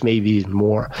really is, maybe even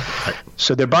more.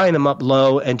 So they're buying them up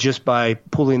low, and just by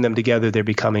pooling them together, they're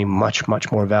becoming much,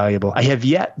 much more valuable. I have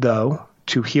yet, though,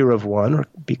 to hear of one or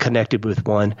be connected with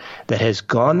one that has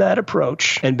gone that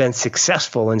approach and been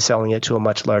successful in selling it to a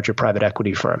much larger private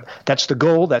equity firm. That's the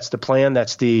goal. That's the plan.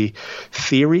 That's the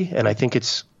theory. And I think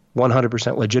it's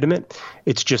 100% legitimate.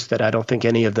 It's just that I don't think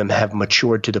any of them have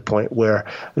matured to the point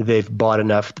where they've bought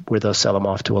enough where they'll sell them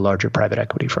off to a larger private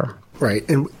equity firm. Right.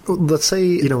 And let's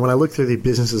say, when I look through the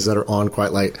businesses that are on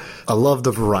Quiet Light, I love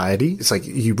the variety. It's like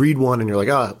you read one and you're like,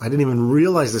 oh, I didn't even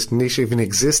realize this niche even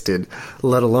existed,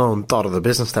 let alone thought of the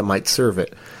business that might serve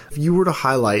it. If you were to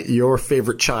highlight your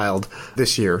favorite child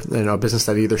this year, a business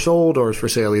that either sold or is for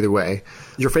sale either way,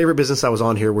 your favorite business that was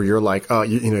on here where you're like, oh,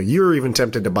 you're even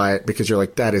tempted to buy it because you're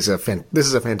like, this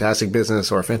is a fantastic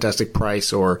business or a fantastic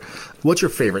price, or what's your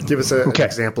favorite? Give us an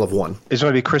example of one. I just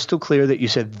want to be crystal clear that you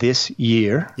said this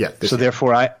year. Yeah. So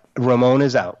therefore, Ramon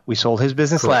is out. We sold his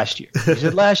business last year. You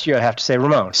said last year, I have to say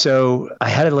Ramon. So I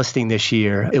had a listing this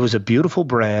year. It was a beautiful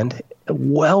brand,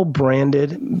 well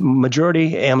branded,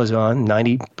 majority Amazon,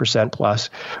 90% plus,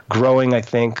 growing, I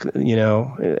think,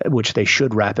 which they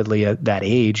should rapidly at that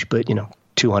age, but,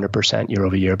 200% year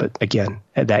over year. But again,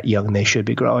 at that young, they should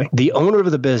be growing. The owner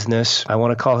of the business, I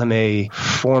want to call him a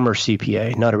former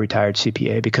CPA, not a retired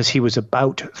CPA, because he was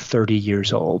about 30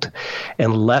 years old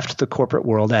and left the corporate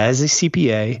world as a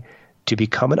CPA to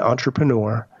become an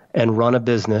entrepreneur and run a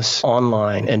business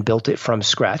online and built it from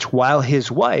scratch, while his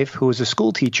wife, who was a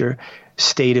school teacher,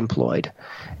 stayed employed.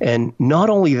 And not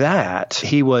only that,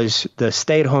 he was the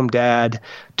stay-at-home dad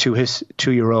to his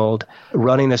 2-year-old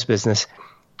running this business.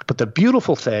 But the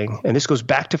beautiful thing, and this goes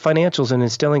back to financials and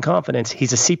instilling confidence,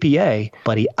 he's a CPA,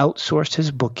 but he outsourced his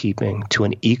bookkeeping to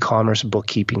an e-commerce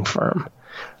bookkeeping firm.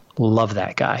 Love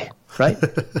that guy, right?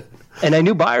 And I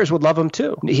knew buyers would love him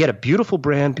too. He had a beautiful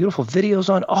brand, beautiful videos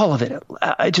on, all of it.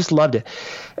 I just loved it.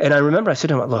 And I remember I said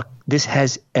to him, look, this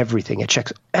has everything. It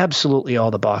checks absolutely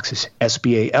all the boxes.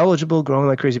 SBA eligible, growing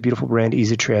like crazy, beautiful brand,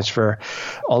 easy transfer,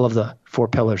 all of the 4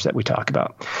 pillars that we talk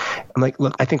about. I'm like,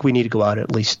 look, I think we need to go out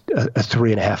at least a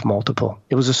 3.5 multiple.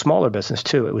 It was a smaller business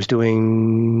too. It was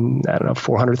doing, I don't know,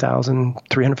 400,000,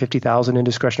 350,000 in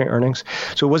discretionary earnings.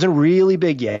 So it wasn't really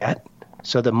big yet.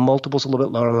 So the multiple's a little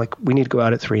bit lower. I'm like, we need to go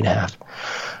out at 3.5.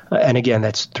 And again,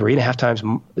 that's 3.5 times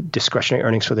discretionary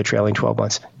earnings for the trailing 12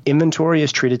 months. Inventory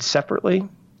is treated separately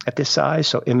at this size.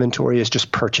 So inventory is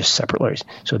just purchased separately.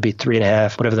 So it'd be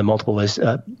 3.5, whatever the multiple is,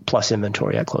 plus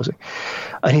inventory at closing.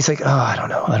 And he's like, oh, I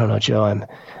don't know, Joe.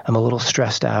 I'm a little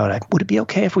stressed out. Would it be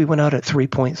okay if we went out at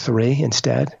 3.3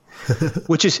 instead?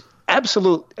 Which is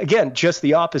absolute, again, just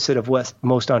the opposite of what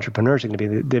most entrepreneurs are going to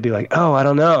be. They'd be like, oh, I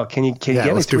don't know. Can you get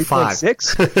me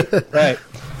 3.6? Right.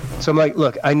 So I'm like,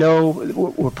 look, I know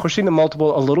we're pushing the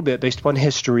multiple a little bit based upon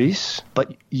histories,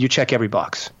 but you check every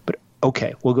box. But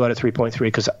okay, we'll go out at 3.3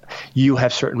 because you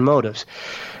have certain motives.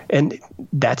 And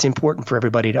that's important for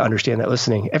everybody to understand that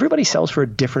listening. Everybody sells for a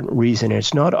different reason. And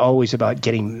it's not always about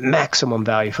getting maximum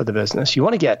value for the business. You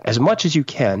want to get as much as you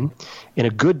can in a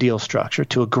good deal structure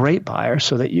to a great buyer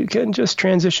so that you can just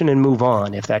transition and move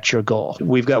on if that's your goal.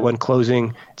 We've got one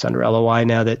closing. It's under LOI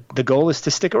now that the goal is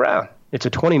to stick around. It's a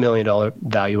 $20 million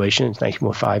valuation. It's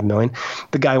 $19.5 million.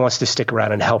 The guy wants to stick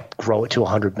around and help grow it to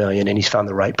 $100 million, and he's found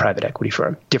the right private equity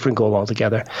firm. Different goal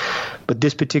altogether. But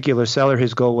this particular seller,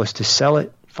 his goal was to sell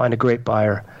it, find a great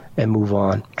buyer, and move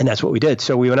on. And that's what we did.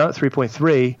 So we went out at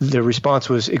 3.3. The response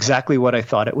was exactly what I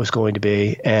thought it was going to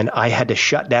be. And I had to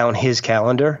shut down his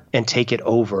calendar and take it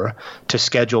over to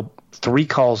schedule 3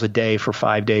 calls a day for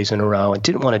 5 days in a row and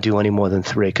didn't want to do any more than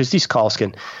 3 because these calls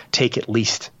can take at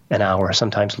least an hour,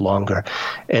 sometimes longer.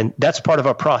 And that's part of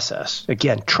our process.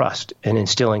 Again, trust and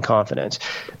instilling confidence.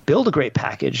 Build a great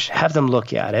package, have them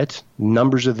look at it.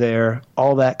 Numbers are there,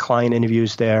 all that client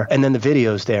interviews there, and then the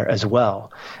video's there as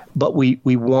well. But we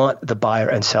want the buyer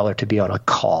and seller to be on a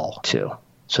call too,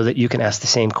 so that you can ask the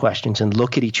same questions and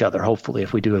look at each other, hopefully,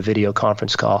 if we do a video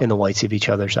conference call, in the whites of each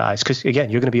other's eyes. Because, again,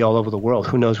 you're going to be all over the world.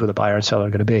 Who knows where the buyer and seller are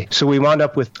going to be? So we wound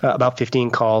up with about 15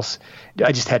 calls.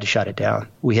 I just had to shut it down.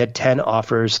 We had 10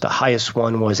 offers. The highest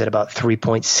one was at about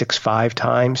 3.65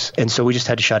 times. And so we just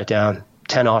had to shut it down.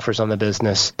 10 offers on the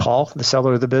business. Paul, the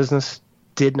seller of the business,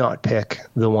 did not pick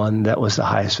the one that was the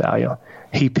highest value.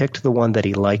 He picked the one that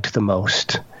he liked the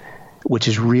most, which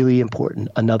is really important.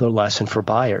 Another lesson for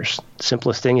buyers.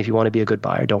 Simplest thing, if you want to be a good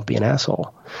buyer, don't be an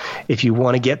asshole. If you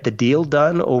want to get the deal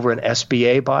done over an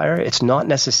SBA buyer, it's not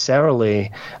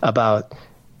necessarily about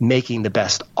making the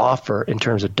best offer in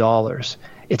terms of dollars.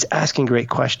 It's asking great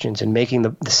questions and making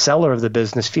the seller of the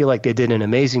business feel like they did an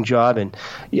amazing job, and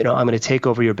I'm going to take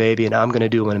over your baby and I'm going to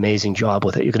do an amazing job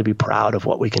with it. You're going to be proud of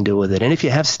what we can do with it. And if you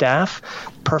have staff,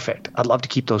 perfect. I'd love to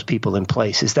keep those people in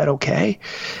place. Is that okay?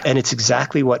 And it's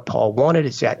exactly what Paul wanted.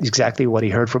 It's exactly what he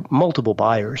heard from multiple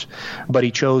buyers, but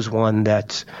he chose one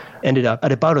that ended up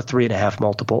at about a 3.5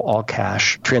 multiple, all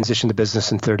cash, transitioned the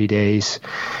business in 30 days.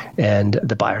 And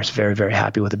the buyer's very, very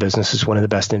happy with the business. It's one of the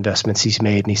best investments he's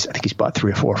made. And I think he's bought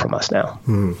 3 or 4 from us now.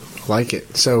 Like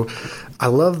it. So I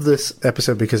love this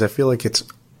episode because I feel like it's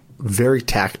very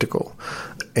tactical.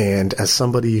 And as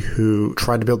somebody who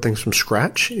tried to build things from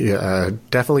scratch,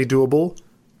 definitely doable,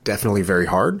 definitely very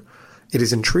hard. It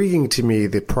is intriguing to me,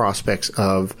 the prospects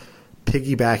of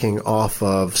piggybacking off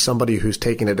of somebody who's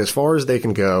taken it as far as they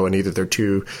can go, and either they're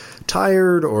too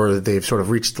tired or they've sort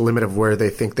of reached the limit of where they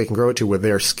think they can grow it to with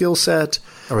their skill set,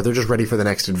 or they're just ready for the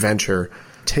next adventure.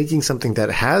 Taking something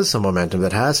that has some momentum,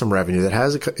 that has some revenue, that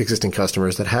has existing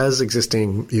customers, that has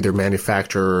existing either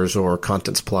manufacturers or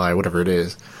content supply, whatever it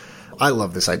is. I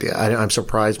love this idea. I'm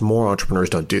surprised more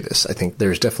entrepreneurs don't do this. I think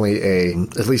there's definitely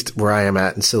at least where I am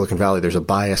at in Silicon Valley, there's a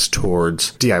bias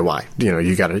towards DIY.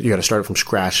 You got to start from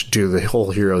scratch, do the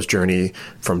whole hero's journey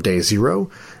from day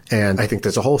 0. And I think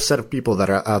there's a whole set of people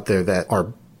that are out there that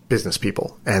are business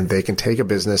people, and they can take a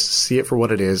business, see it for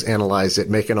what it is, analyze it,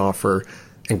 make an offer,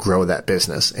 and grow that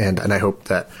business. And I hope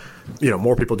that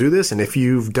more people do this. And if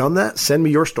you've done that, send me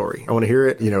your story. I want to hear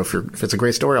it. If it's a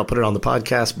great story, I'll put it on the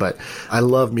podcast. But I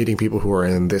love meeting people who are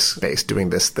in this space doing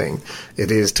this thing.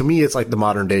 To me, it's like the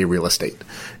modern day real estate.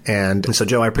 And so,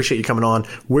 Joe, I appreciate you coming on.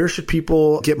 Where should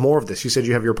people get more of this? You said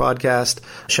you have your podcast.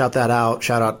 Shout that out.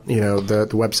 Shout out, the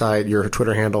website, your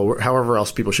Twitter handle, however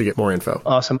else people should get more info.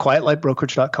 Awesome.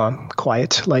 QuietLightBrokerage.com.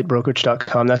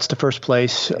 QuietLightBrokerage.com. That's the first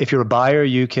place. If you're a buyer,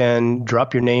 you can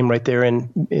drop your name right there in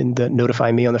the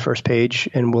notify me on the first page,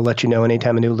 and we'll let you know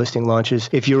anytime a new listing launches.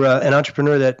 If you're an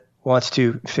entrepreneur that wants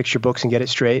to fix your books and get it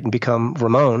straight and become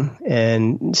Ramon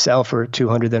and sell for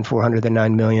 200, then 400, then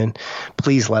 9 million,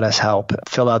 please let us help.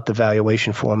 Fill out the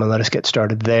valuation form and let us get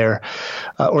started there.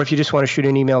 Or if you just want to shoot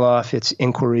an email off, it's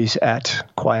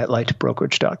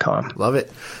inquiries@quietlightbrokerage.com. Love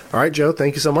it. All right, Joe,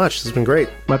 thank you so much. This has been great.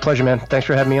 My pleasure, man. Thanks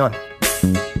for having me on.